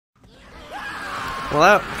Well,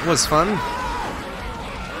 that was fun.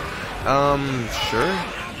 Sure.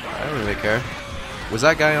 I don't really care. Was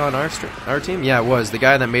that guy on our team? Yeah, it was. The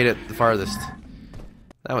guy that made it the farthest.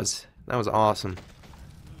 That was awesome.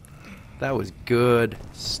 That was good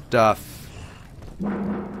stuff.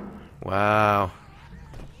 Wow.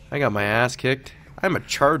 I got my ass kicked. I'm a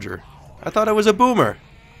charger. I thought I was a boomer.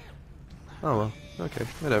 Oh well. Okay,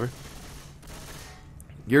 whatever.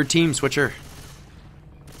 Your team, switcher.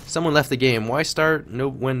 Someone left the game. Why start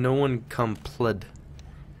when no one compled?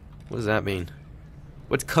 What does that mean?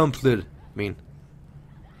 What's compled mean?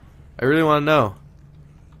 I really want to know.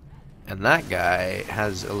 And that guy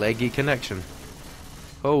has a leggy connection.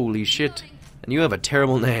 Holy shit. And you have a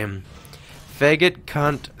terrible name. Faggot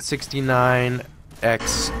Cunt 69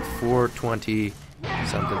 X 420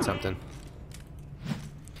 something something.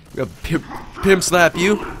 I'm gonna pimp slap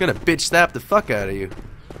you. I'm gonna bitch slap the fuck out of you.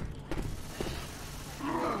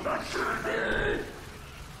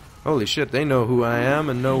 Holy shit, they know who I am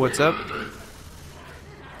and know what's up.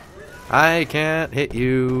 I can't hit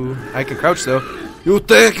you. I can crouch though. You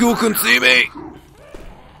think you can see me?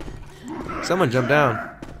 Someone jump down.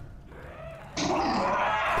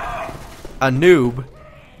 A noob.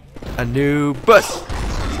 A noob. Bus.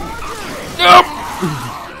 Nope.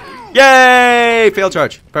 Yay! Failed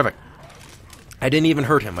charge. Perfect. I didn't even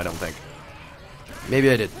hurt him, I don't think. Maybe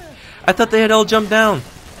I did. I thought they had all jumped down.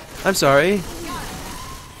 I'm sorry.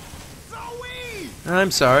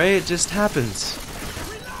 I'm sorry, it just happens.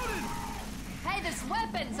 Hey, there's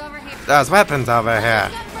weapons over here. There's weapons over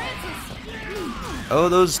here. Oh,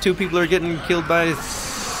 those two people are getting killed by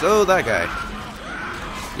that guy.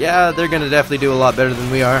 Yeah, they're gonna definitely do a lot better than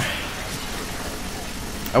we are.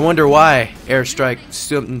 I wonder why. Airstrike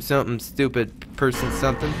something stupid person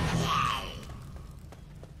something.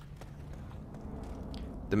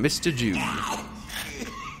 The Mr. Jew.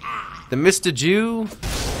 The Mr. Jew?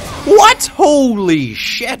 What? Holy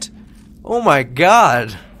shit! Oh my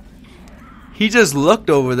god. He just looked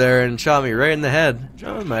over there and shot me right in the head.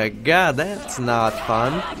 Oh my god, that's not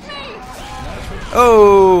fun.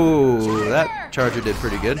 Oh, that charger did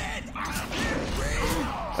pretty good.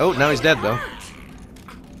 Oh, now he's dead though.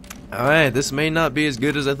 Alright, this may not be as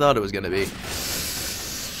good as I thought it was gonna be.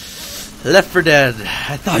 Left 4 Dead.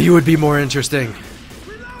 I thought you would be more interesting.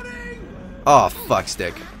 Oh, fuck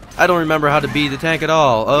stick. I don't remember how to beat the tank at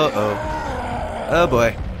all. Uh-oh. Oh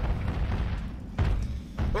boy.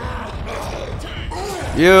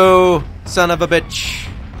 You son of a bitch.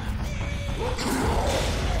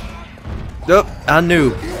 Oh, a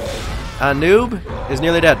noob. A noob is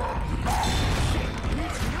nearly dead.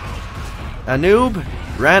 A noob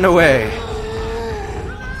ran away.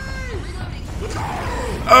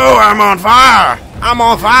 Oh, I'm on fire! I'm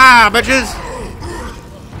on fire, bitches!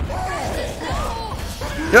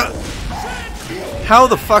 How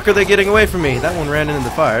the fuck are they getting away from me? That one ran into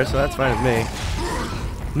the fire, so that's fine with me.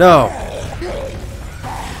 No.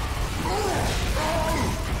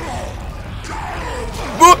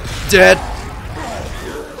 Whoop! Dead.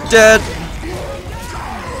 Dead.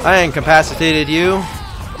 I incapacitated you.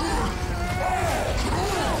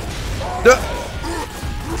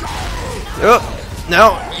 Oh,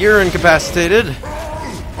 now you're incapacitated.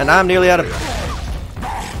 And I'm nearly out of...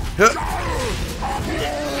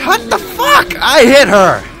 What the fuck? I hit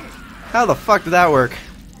her! How the fuck did that work?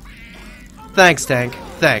 Thanks, tank.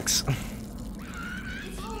 Thanks.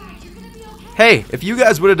 Hey, if you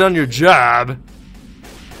guys would have done your job...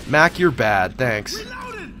 Mac, you're bad. Thanks.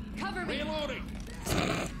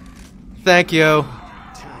 Thank you.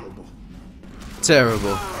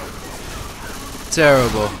 Terrible.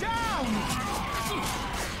 Terrible.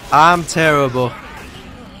 I'm terrible.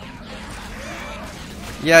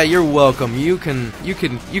 Yeah, you're welcome. You can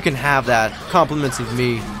have that. Compliments of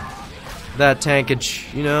me. That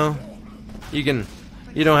tankage, you know? You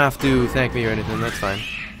don't have to thank me or anything. That's fine.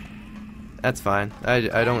 That's fine.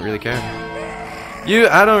 I don't really care.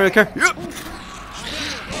 I don't really care.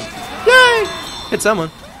 Yay! Hit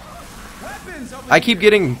someone. I keep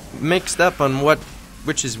getting mixed up on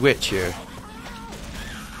which is which here.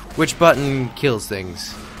 Which button kills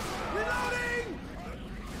things.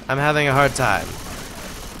 I'm having a hard time.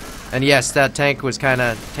 And yes, that tanking was kind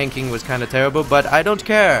of terrible, but I don't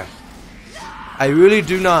care. I really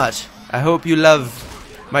do not. I hope you love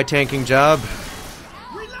my tanking job.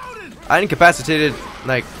 I incapacitated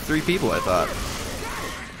like 3 people, I thought.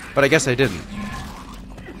 But I guess I didn't.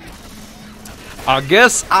 I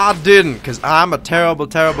guess I didn't, because I'm a terrible,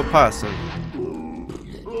 terrible person.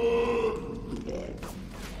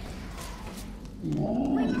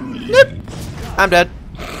 Nope. I'm dead.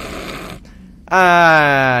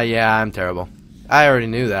 Yeah, I'm terrible. I already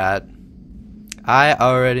knew that. I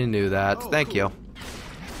already knew that. Thank you.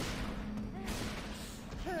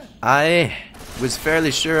 I was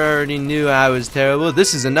fairly sure I already knew I was terrible.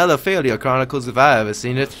 This is another failure, Chronicles, if I ever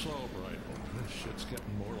seen it.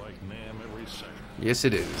 Yes,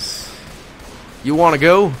 it is. You wanna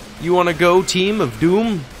go? You wanna go, team of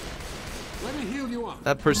doom? Let me heal you up.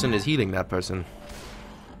 That person is healing that person.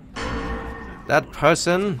 That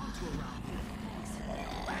person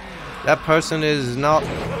is not...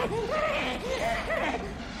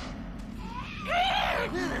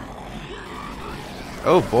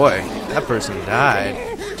 Oh boy, that person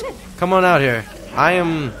died. Come on out here.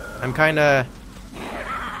 I'm kinda...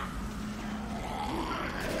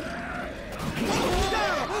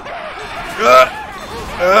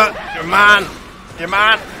 Come on! Come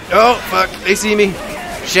on! Oh, fuck, they see me.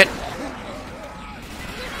 Shit.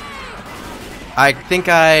 I think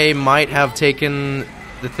I might have taken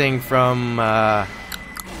the thing from,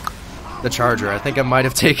 the charger. I think I might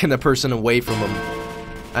have taken the person away from him.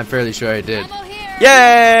 I'm fairly sure I did.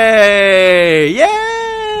 Yay!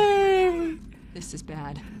 Yay! This is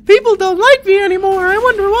bad. People don't like me anymore. I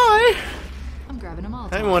wonder why. I'm grabbing them all.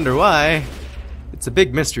 I wonder why. It's a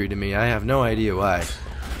big mystery to me. I have no idea why.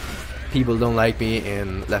 People don't like me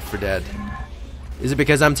in Left 4 Dead. Is it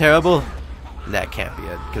because I'm terrible? That can't be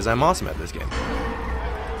it, because I'm awesome at this game.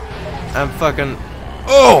 I'm fucking...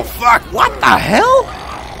 Oh, fuck! What the hell?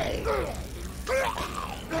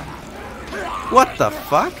 What the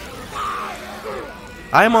fuck?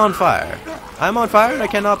 I'm on fire. I'm on fire and I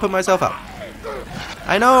cannot put myself out.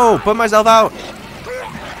 I know! Put myself out!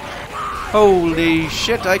 Holy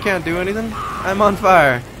shit, I can't do anything. I'm on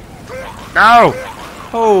fire. Ow!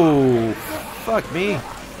 Oh, fuck me.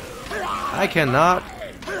 I cannot.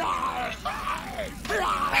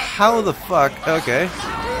 How the fuck? Okay.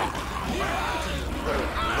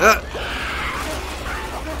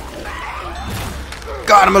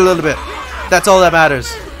 Got him a little bit. That's all that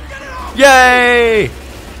matters. Yay!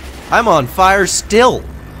 I'm on fire still.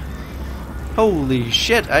 Holy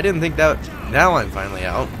shit, I didn't think that... Now I'm finally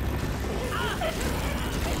out.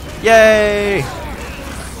 Yay!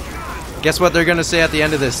 Guess what they're gonna say at the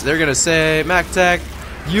end of this? They're gonna say, MacAttack,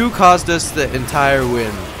 you caused us the entire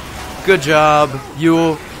win. Good job,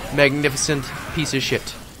 you magnificent piece of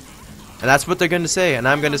shit. And that's what they're gonna say, and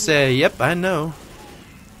I'm gonna say, yep, I know.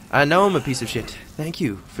 I know I'm a piece of shit. Thank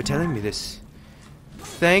you for telling me this.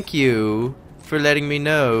 Thank you for letting me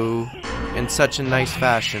know in such a nice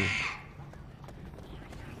fashion.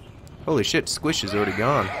 Holy shit, Squish is already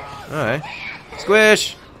gone. Alright.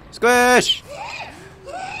 Squish! Squish!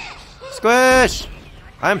 Squish!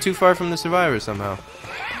 I'm too far from the survivors somehow.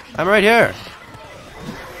 I'm right here.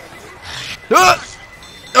 Ah!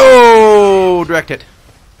 Oh! Direct hit.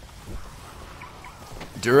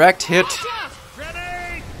 Direct hit.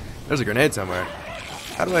 There's a grenade somewhere.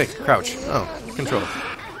 How do I crouch? Oh, control.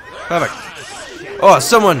 Perfect. Oh,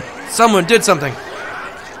 someone did something.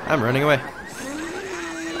 I'm running away.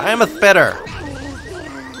 I am a spitter.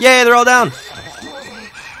 Yay, they're all down.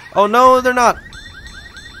 Oh no, they're not.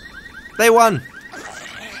 They won.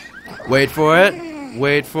 Wait for it.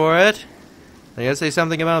 Wait for it. They're gonna say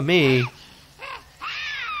something about me.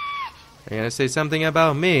 They're gonna say something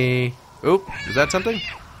about me. Oop, is that something?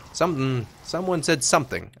 Something. Someone said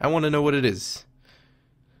something. I want to know what it is.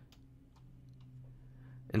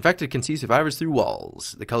 Infected can see survivors through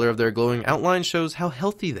walls. The color of their glowing outline shows how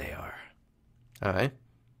healthy they are. Alright.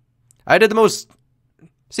 I did the most...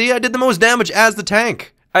 See, I did the most damage as the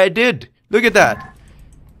tank. I did. Look at that.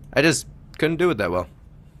 I just couldn't do it that well.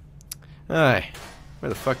 Alright. Where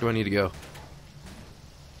the fuck do I need to go?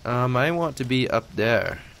 I want to be up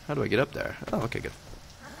there. How do I get up there? Oh, okay, good.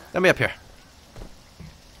 Let me up here.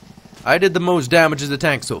 I did the most damage as the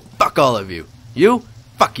tank, so fuck all of you. You?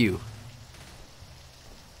 Fuck you.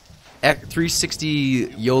 360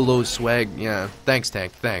 YOLO swag. Yeah, thanks,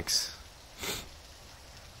 tank. Thanks.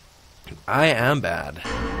 I am bad.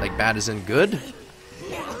 Like, bad as in good?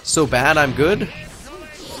 So bad I'm good?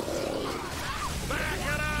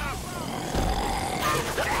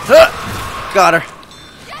 Got her.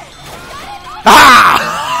 Ah!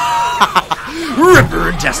 Rip her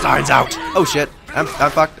intestines out. Oh shit. I'm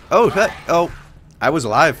fucked. Oh, oh. I was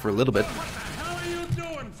alive for a little bit. How are you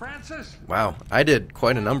doing, Francis? Wow, I did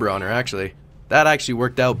quite a number on her, actually. That actually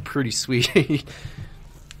worked out pretty sweet.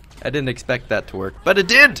 I didn't expect that to work, but it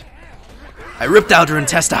did! I ripped out her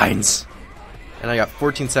intestines! And I got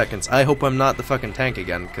 14 seconds. I hope I'm not the fucking tank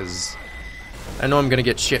again, because I know I'm gonna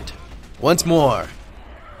get shit. Once more.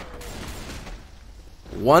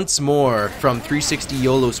 Once more from 360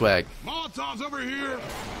 YOLO swag. Molotov's over here.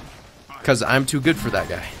 Because I'm too good for that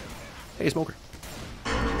guy. Hey, smoker.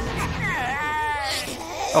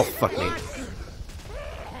 Oh, fuck me.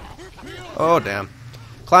 Oh, damn.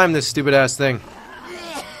 Climb this stupid ass thing.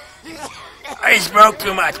 I smoke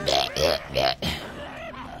too much.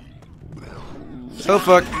 Oh,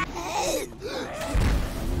 fuck.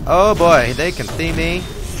 Oh, boy. They can see me.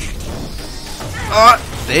 Oh,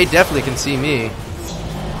 they definitely can see me.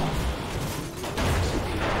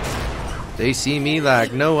 They see me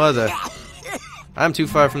like no other. I'm too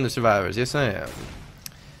far from the survivors. Yes, I am.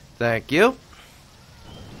 Thank you.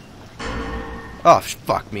 Oh,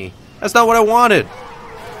 fuck me. That's not what I wanted.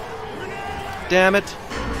 Damn it.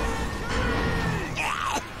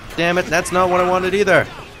 Damn it, that's not what I wanted either.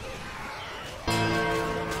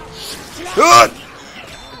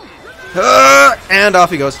 And off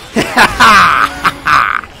he goes.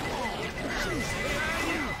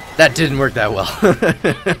 That didn't work that well.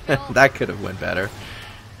 That could have went better.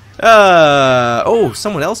 Oh,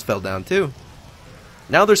 someone else fell down too.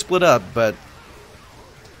 Now they're split up, but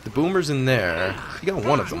the boomer's in there. You got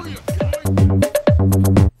one of them.